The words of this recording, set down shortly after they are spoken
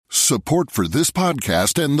Support for this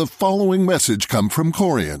podcast and the following message come from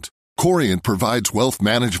Corient. Corient provides wealth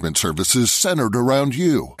management services centered around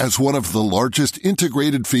you. As one of the largest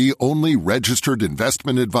integrated fee-only registered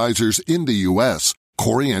investment advisors in the U.S.,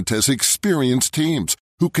 Corient has experienced teams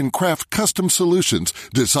who can craft custom solutions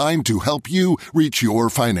designed to help you reach your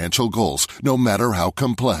financial goals, no matter how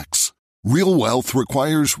complex. Real wealth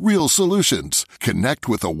requires real solutions. Connect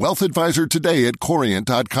with a wealth advisor today at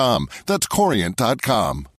Corient.com. That's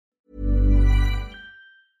Corient.com.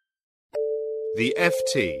 The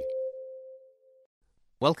FT.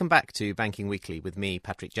 Welcome back to Banking Weekly with me,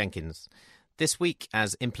 Patrick Jenkins. This week,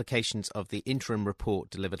 as implications of the interim report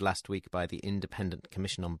delivered last week by the Independent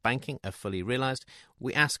Commission on Banking are fully realised,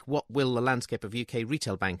 we ask what will the landscape of UK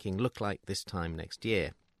retail banking look like this time next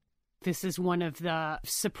year? This is one of the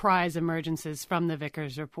surprise emergences from the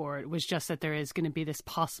Vickers report, was just that there is going to be this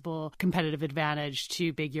possible competitive advantage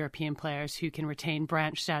to big European players who can retain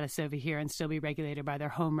branch status over here and still be regulated by their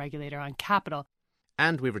home regulator on capital.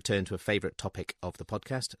 And we return to a favourite topic of the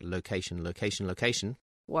podcast, location.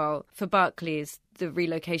 Well, for Barclays, the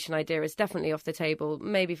relocation idea is definitely off the table.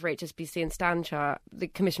 Maybe for HSBC and Stanchart, the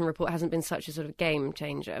Commission report hasn't been such a sort of game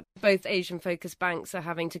changer. Both Asian-focused banks are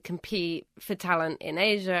having to compete for talent in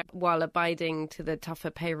Asia while abiding to the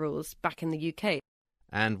tougher pay rules back in the UK.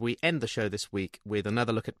 And we end the show this week with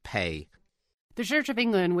another look at pay. The Church of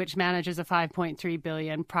England, which manages a $5.3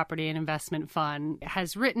 billion property and investment fund,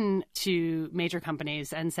 has written to major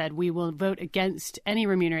companies and said, we will vote against any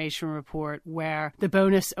remuneration report where the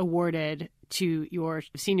bonus awarded to your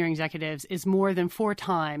senior executives is more than 4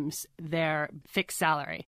 times their fixed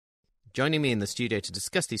salary. Joining me in the studio to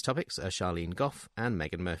discuss these topics are Charlene Goff and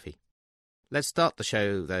Megan Murphy. Let's start the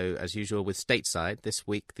show, though, as usual, with stateside. This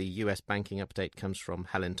week, the US banking update comes from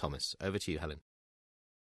Helen Thomas. Over to you, Helen.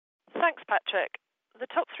 Thanks, Patrick. The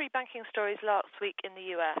top 3 banking stories last week in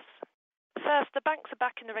the US. First, the banks are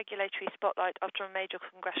back in the regulatory spotlight after a major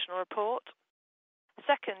congressional report.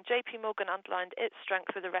 Second, JP Morgan underlined its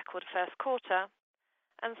strength with a record first quarter.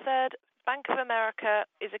 And third, Bank of America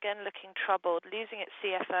is again looking troubled, losing its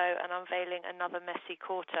CFO and unveiling another messy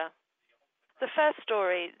quarter. The first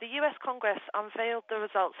story, the US Congress unveiled the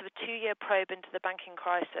results of a 2-year probe into the banking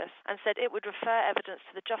crisis and said it would refer evidence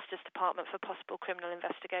to the Justice Department for possible criminal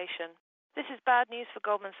investigation. This is bad news for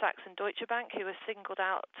Goldman Sachs and Deutsche Bank, who were singled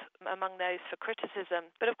out among those for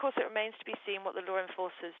criticism. But of course it remains to be seen what the law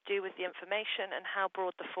enforcers do with the information and how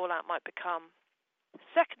broad the fallout might become.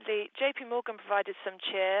 Secondly, JP Morgan provided some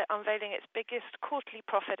cheer, unveiling its biggest quarterly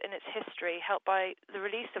profit in its history, helped by the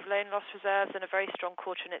release of loan loss reserves and a very strong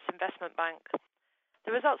quarter in its investment bank.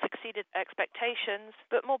 The results exceeded expectations,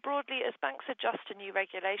 but more broadly, as banks adjust to new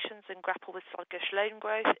regulations and grapple with sluggish loan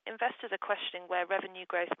growth, investors are questioning where revenue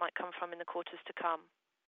growth might come from in the quarters to come.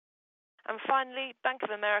 And finally, Bank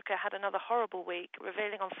of America had another horrible week,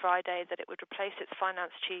 revealing on Friday that it would replace its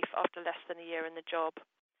finance chief after less than a year in the job.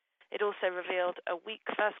 It also revealed a weak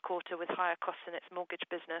first quarter with higher costs in its mortgage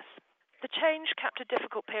business. The change capped a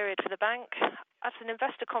difficult period for the bank. At an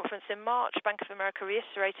investor conference in March, Bank of America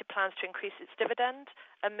reiterated plans to increase its dividend,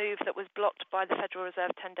 a move that was blocked by the Federal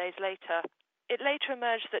Reserve 10 days later. It later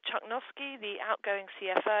emerged that Chuck Noski, the outgoing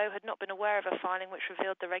CFO, had not been aware of a filing which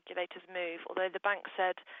revealed the regulator's move, although the bank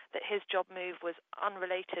said that his job move was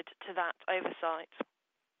unrelated to that oversight.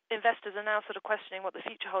 Investors are now sort of questioning what the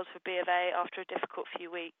future holds for B of A after a difficult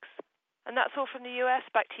few weeks. And that's all from the US.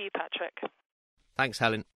 Back to you, Patrick. Thanks,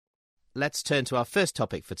 Helen. Let's turn to our first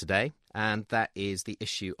topic for today, and that is the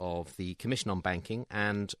issue of the Commission on Banking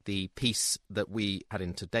and the piece that we had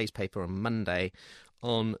in today's paper on Monday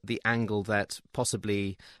on the angle that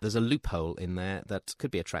possibly there's a loophole in there that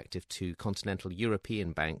could be attractive to continental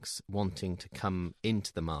European banks wanting to come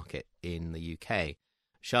into the market in the UK.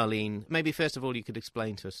 Charlene, maybe first of all you could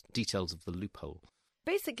explain to us details of the loophole.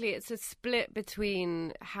 Basically, it's a split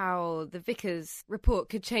between how the Vickers report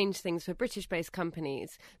could change things for British-based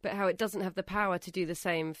companies, but how it doesn't have the power to do the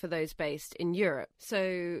same for those based in Europe.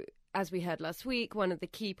 So, as we heard last week, one of the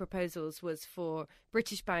key proposals was for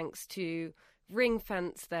British banks to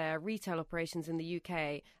ring-fence their retail operations in the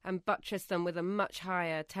UK and buttress them with a much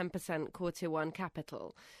higher 10% Core Tier 1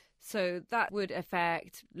 capital. So that would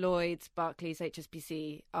affect Lloyds, Barclays,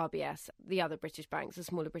 HSBC, RBS, the other British banks, the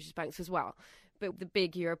smaller British banks as well. But the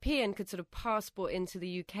big European could sort of passport into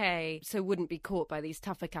the UK, so wouldn't be caught by these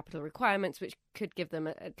tougher capital requirements, which could give them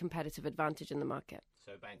a competitive advantage in the market.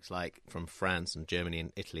 So banks like from France and Germany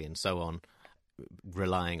and Italy and so on,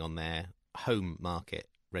 relying on their home market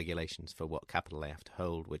regulations for what capital they have to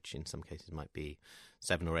hold, which in some cases might be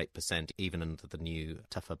 7 or 8%, even under the new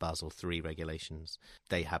tougher Basel III regulations.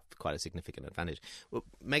 They have quite a significant advantage. Well,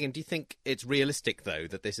 Megan, do you think it's realistic, though,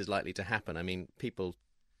 that this is likely to happen? I mean, people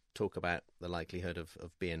talk about the likelihood of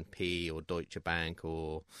BNP or Deutsche Bank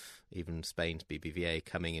or even Spain's BBVA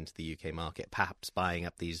coming into the UK market, perhaps buying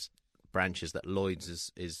up these branches that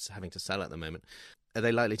Lloyds is having to sell at the moment. Are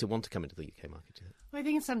they likely to want to come into the UK market, do you think? Well, I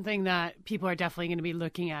think it's something that people are definitely going to be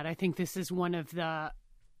looking at. I think this is one of the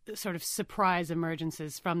sort of surprise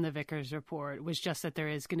emergences from the Vickers report, was just that there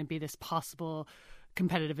is going to be this possible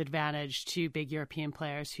competitive advantage to big European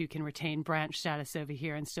players who can retain branch status over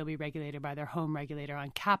here and still be regulated by their home regulator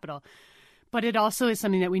on capital. But it also is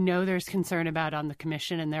something that we know there's concern about on the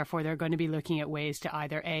Commission, and therefore they're going to be looking at ways to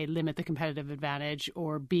either A, limit the competitive advantage,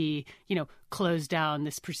 or B, close down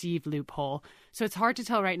this perceived loophole. So it's hard to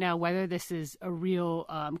tell right now whether this is a real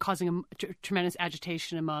causing a tremendous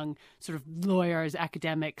agitation among sort of lawyers,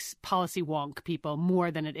 academics, policy wonk people,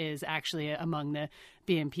 more than it is actually among the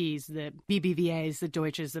BNPs, the BBVAs, the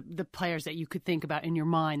Deutsches, the players that you could think about in your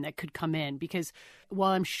mind that could come in. Because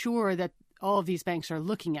while I'm sure that all of these banks are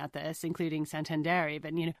looking at this, including Santander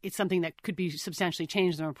even, it's something that could be substantially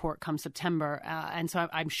changed in the report come September. And so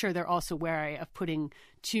I'm sure they're also wary of putting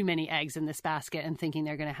too many eggs in this basket and thinking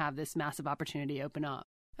they're going to have this massive opportunity open up.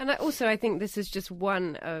 And I think this is just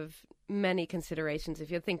one of many considerations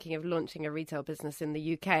if you're thinking of launching a retail business in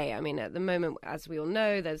the UK. I mean, at the moment, as we all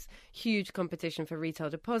know, there's huge competition for retail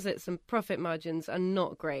deposits and profit margins are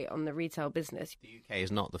not great on the retail business. The UK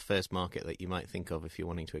is not the first market that you might think of if you're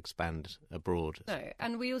wanting to expand abroad. No,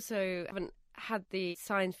 and we also haven't had the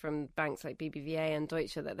signs from banks like BBVA and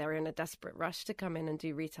Deutsche that they're in a desperate rush to come in and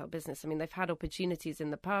do retail business. I mean, they've had opportunities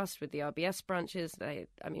in the past with the RBS branches.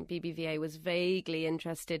 BBVA was vaguely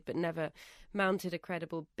interested but never mounted a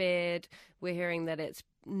credible bid. We're hearing that it's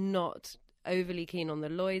not overly keen on the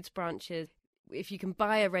Lloyds branches. If you can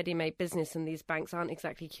buy a ready-made business and these banks aren't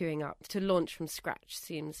exactly queuing up, to launch from scratch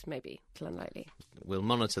seems maybe a little unlikely. We'll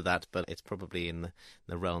monitor that, but it's probably in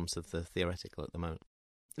the realms of the theoretical at the moment.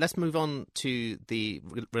 Let's move on to the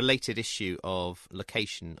related issue of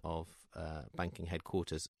location of banking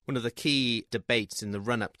headquarters. One of the key debates in the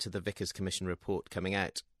run-up to the Vickers Commission report coming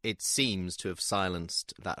out, it seems to have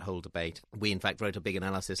silenced that whole debate. We, in fact, wrote a big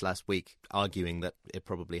analysis last week arguing that it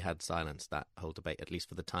probably had silenced that whole debate, at least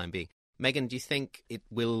for the time being. Megan, do you think it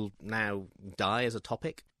will now die as a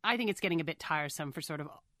topic? I think it's getting a bit tiresome for sort of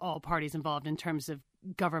all parties involved in terms of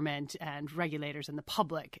government and regulators and the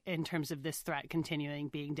public in terms of this threat continuing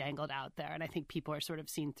being dangled out there. And I think people are sort of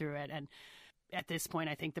seen through it. And at this point,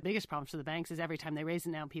 I think the biggest problem for the banks is every time they raise it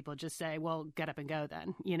now, people just say, well, get up and go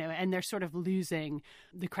then, and they're sort of losing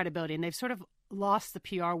the credibility. And they've sort of lost the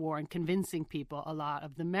PR war in convincing people a lot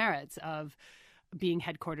of the merits of being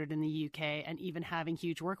headquartered in the UK and even having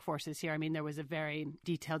huge workforces here. I mean, there was a very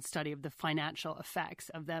detailed study of the financial effects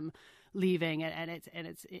of them leaving, and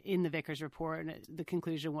it's in the Vickers report, and the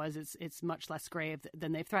conclusion was it's much less grave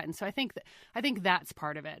than they've threatened. So I think that's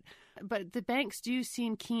part of it. But the banks do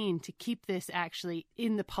seem keen to keep this actually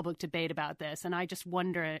in the public debate about this, and I just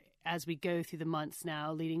wonder, as we go through the months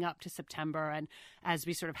now leading up to September and as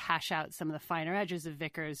we sort of hash out some of the finer edges of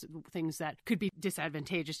Vickers, things that could be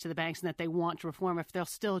disadvantageous to the banks and that they want to reform, if they'll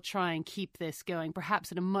still try and keep this going,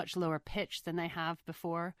 perhaps at a much lower pitch than they have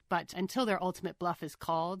before. But until their ultimate bluff is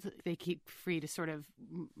called, they keep free to sort of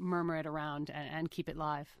murmur it around and keep it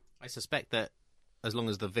live. I suspect that as long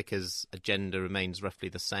as the Vickers agenda remains roughly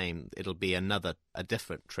the same, it'll be a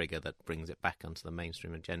different trigger that brings it back onto the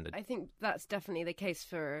mainstream agenda. I think that's definitely the case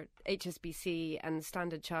for HSBC and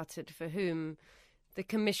Standard Chartered, for whom the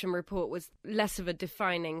Commission report was less of a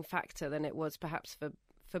defining factor than it was perhaps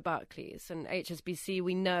for Barclays. And HSBC,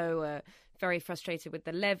 we know, are very frustrated with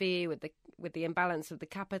the levy, with the imbalance of the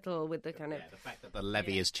capital, with the kind of the fact that the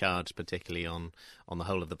levy is charged particularly on the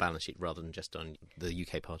whole of the balance sheet rather than just on the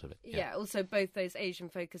UK part of it. Yeah. Also, both those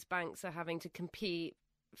Asian-focused banks are having to compete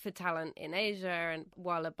for talent in Asia and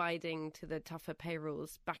while abiding to the tougher pay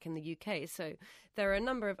rules back in the UK. So there are a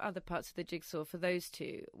number of other parts of the jigsaw for those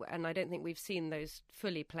two, and I don't think we've seen those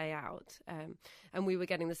fully play out. And we were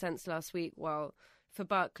getting the sense last week, while for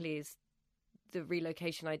Barclays, the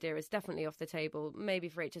relocation idea is definitely off the table. Maybe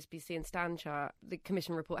for HSBC and Stanchart, the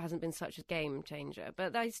Commission report hasn't been such a game changer.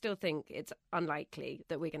 But I still think it's unlikely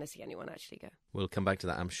that we're going to see anyone actually go. We'll come back to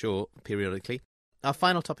that, I'm sure, periodically. Our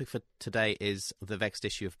final topic for today is the vexed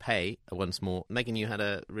issue of pay, once more. Megan, you had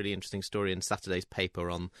a really interesting story in Saturday's paper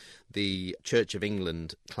on the Church of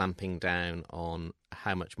England clamping down on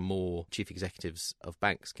how much more chief executives of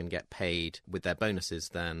banks can get paid with their bonuses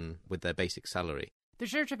than with their basic salary. The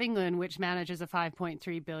Church of England, which manages a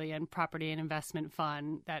 $5.3 billion property and investment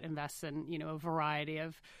fund that invests in, a variety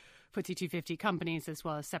of FTSE 250 companies as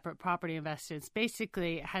well as separate property investors,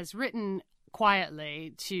 basically has written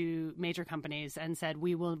quietly to major companies and said,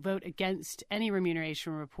 we will vote against any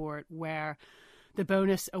remuneration report where the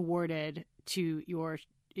bonus awarded to your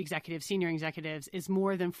senior executives is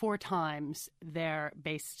more than 4 times their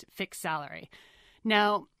base fixed salary.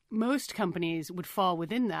 Now, most companies would fall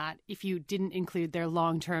within that if you didn't include their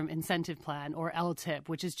long-term incentive plan, or LTIP,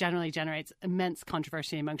 which generally generates immense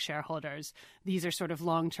controversy among shareholders. These are sort of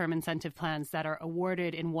long-term incentive plans that are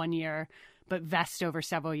awarded in 1 year but vest over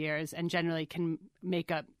several years and generally can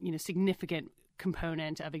make up, significant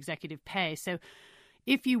component of executive pay. So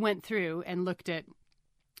if you went through and looked at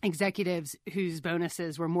executives whose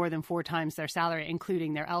bonuses were more than 4 times their salary,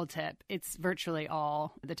 including their LTIP, it's virtually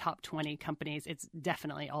all the top 20 companies. It's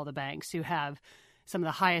definitely all the banks who have some of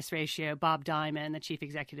the highest ratio. Bob Diamond, the chief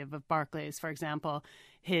executive of Barclays, for example,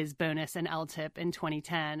 his bonus and LTIP in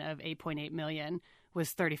 2010 of $8.8 million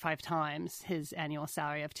was 35 times his annual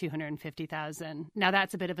salary of $250,000. Now,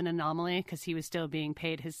 that's a bit of an anomaly because he was still being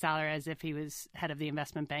paid his salary as if he was head of the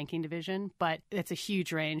investment banking division. But it's a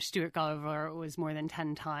huge range. Stuart Gulliver was more than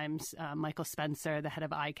 10 times. Michael Spencer, the head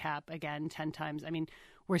of ICAP, again, 10 times. I mean,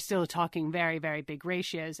 we're still talking very, very big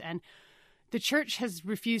ratios. And the church has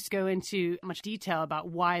refused to go into much detail about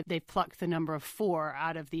why they've plucked the number of 4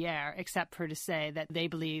 out of the air, except for to say that they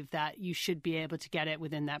believe that you should be able to get it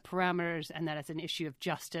within that parameters and that it's an issue of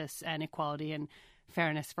justice and equality and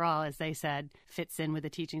fairness for all, as they said, fits in with the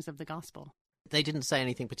teachings of the gospel. They didn't say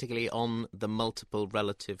anything particularly on the multiple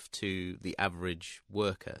relative to the average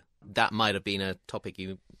worker. That might have been a topic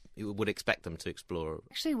you would expect them to explore.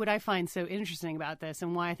 Actually, what I find so interesting about this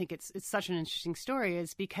and why I think it's such an interesting story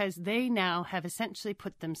is because they now have essentially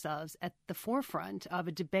put themselves at the forefront of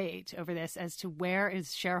a debate over this as to where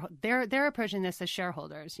is they're approaching this as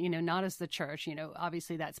shareholders, not as the church.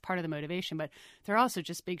 Obviously that's part of the motivation, but they're also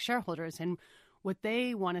just big shareholders. And what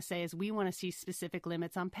they want to say is we want to see specific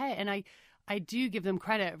limits on pay. And I do give them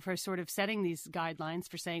credit for sort of setting these guidelines,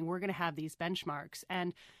 for saying we're going to have these benchmarks.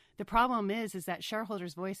 And the problem is that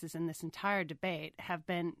shareholders' voices in this entire debate have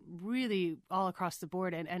been really all across the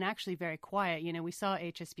board and actually very quiet. We saw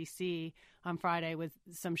HSBC on Friday with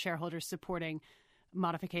some shareholders supporting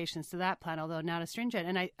modifications to that plan, although not as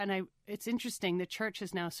stringent. And it's interesting. The church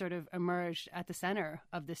has now sort of emerged at the center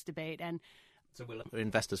of this debate. And so will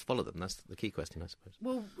investors follow them? That's the key question, I suppose.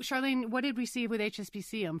 Well, Charlene, what did we see with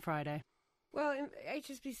HSBC on Friday? Well,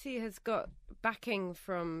 HSBC has got backing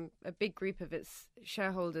from a big group of its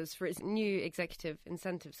shareholders for its new executive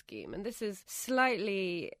incentive scheme. And this is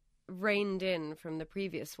slightly reined in from the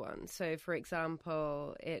previous one. So, for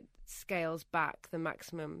example, it scales back the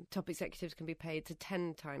maximum top executives can be paid to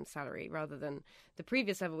 10 times salary rather than the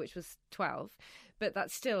previous level, which was 12. But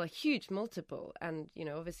that's still a huge multiple and,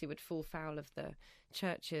 obviously would fall foul of the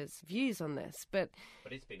church's views on this. But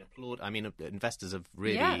it's been applauded. I mean, investors have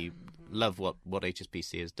really loved what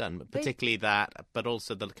HSBC has done, but particularly that, but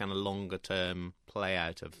also the kind of longer-term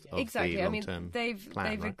play-out of exactly. the long-term they've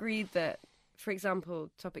agreed that, for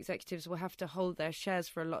example, top executives will have to hold their shares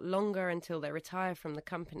for a lot longer until they retire from the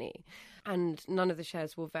company. And none of the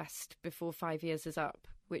shares will vest before 5 years is up,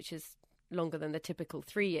 which is longer than the typical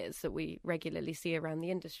 3 years that we regularly see around the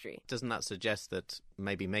industry. Doesn't that suggest that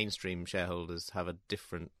maybe mainstream shareholders have a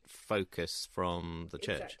different focus from the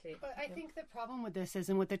church? Exactly. But I think the problem with this is,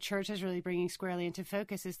 and what the church is really bringing squarely into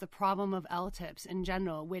focus, is the problem of LTIPs in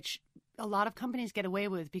general, which a lot of companies get away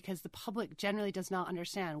with because the public generally does not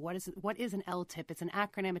understand what is an LTIP. It's an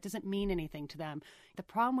acronym. It doesn't mean anything to them. The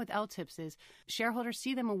problem with LTIPs is shareholders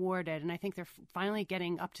see them awarded, and I think they're finally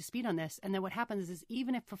getting up to speed on this. And then what happens is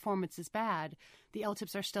even if performance is bad, the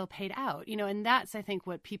LTIPs are still paid out. And that's, I think,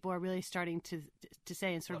 what people are really starting to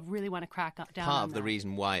say and sort of really want to crack down on. Part of the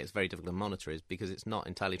reason why it's very difficult to monitor is because it's not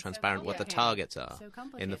entirely transparent what the targets are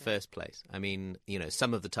in the first place. I mean,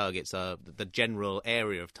 some of the targets are, the general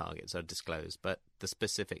area of targets are disclosed, but the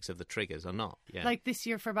specifics of the triggers are not. Yeah. Like this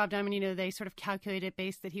year for Bob Diamond, they sort of calculated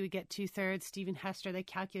based that he would get 2/3. Stephen Hester, they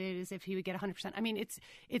calculated as if he would get 100%. I mean,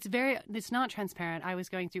 it's not transparent. I was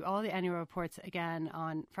going through all the annual reports again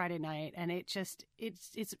on Friday night, and it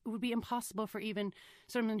would be impossible for even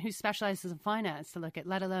someone who specializes in finance to look at,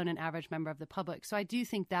 let alone an average member of the public. So I do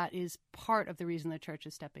think that is part of the reason the church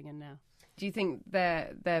is stepping in now. Do you think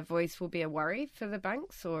their voice will be a worry for the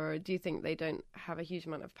banks, or do you think they don't have a huge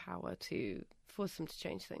amount of power to force them to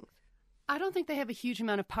change things? I don't think they have a huge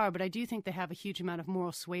amount of power, but I do think they have a huge amount of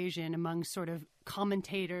moral suasion among sort of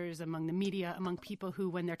commentators, among the media, among people who,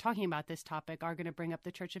 when they're talking about this topic, are going to bring up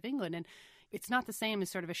the Church of England. And it's not the same as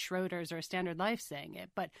sort of a Schroeder's or a Standard Life saying it.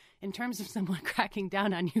 But in terms of someone cracking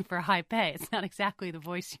down on you for high pay, it's not exactly the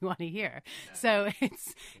voice you want to hear. So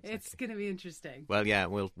it's going to be interesting. Well, yeah,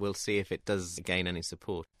 we'll see if it does gain any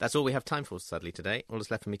support. That's all we have time for, sadly, today. All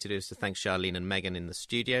that's left for me to do is to thank Charlene and Megan in the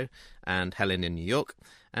studio and Helen in New York,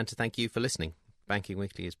 and to thank you for listening. Banking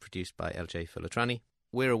Weekly is produced by LJ Fulatrani.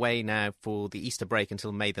 We're away now for the Easter break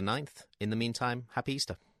until May the 9th. In the meantime, happy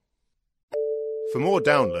Easter. For more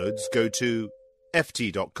downloads, go to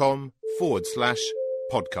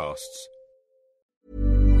ft.com/podcasts.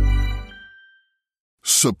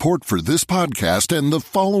 Support for this podcast and the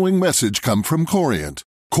following message come from Corient.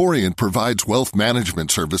 Corient provides wealth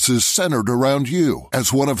management services centered around you.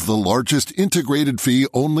 As one of the largest integrated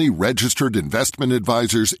fee-only registered investment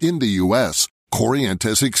advisors in the U.S., Corient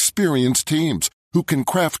has experienced teams who can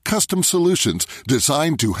craft custom solutions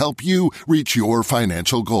designed to help you reach your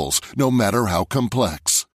financial goals, no matter how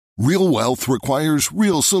complex. Real wealth requires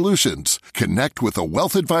real solutions. Connect with a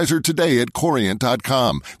wealth advisor today at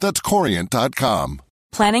Corient.com. That's Corient.com.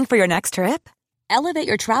 Planning for your next trip? Elevate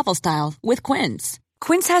your travel style with Quince.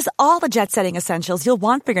 Quince has all the jet-setting essentials you'll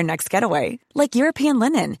want for your next getaway, like European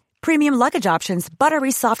linen, premium luggage options,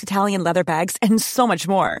 buttery soft Italian leather bags, and so much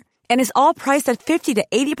more. And is all priced at 50 to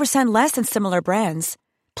 80% less than similar brands.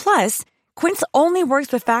 Plus, Quince only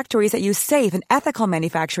works with factories that use safe and ethical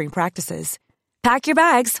manufacturing practices. Pack your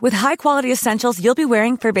bags with high-quality essentials you'll be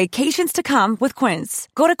wearing for vacations to come with Quince.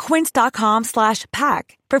 Go to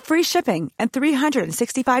quince.com/pack for free shipping and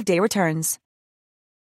 365-day returns.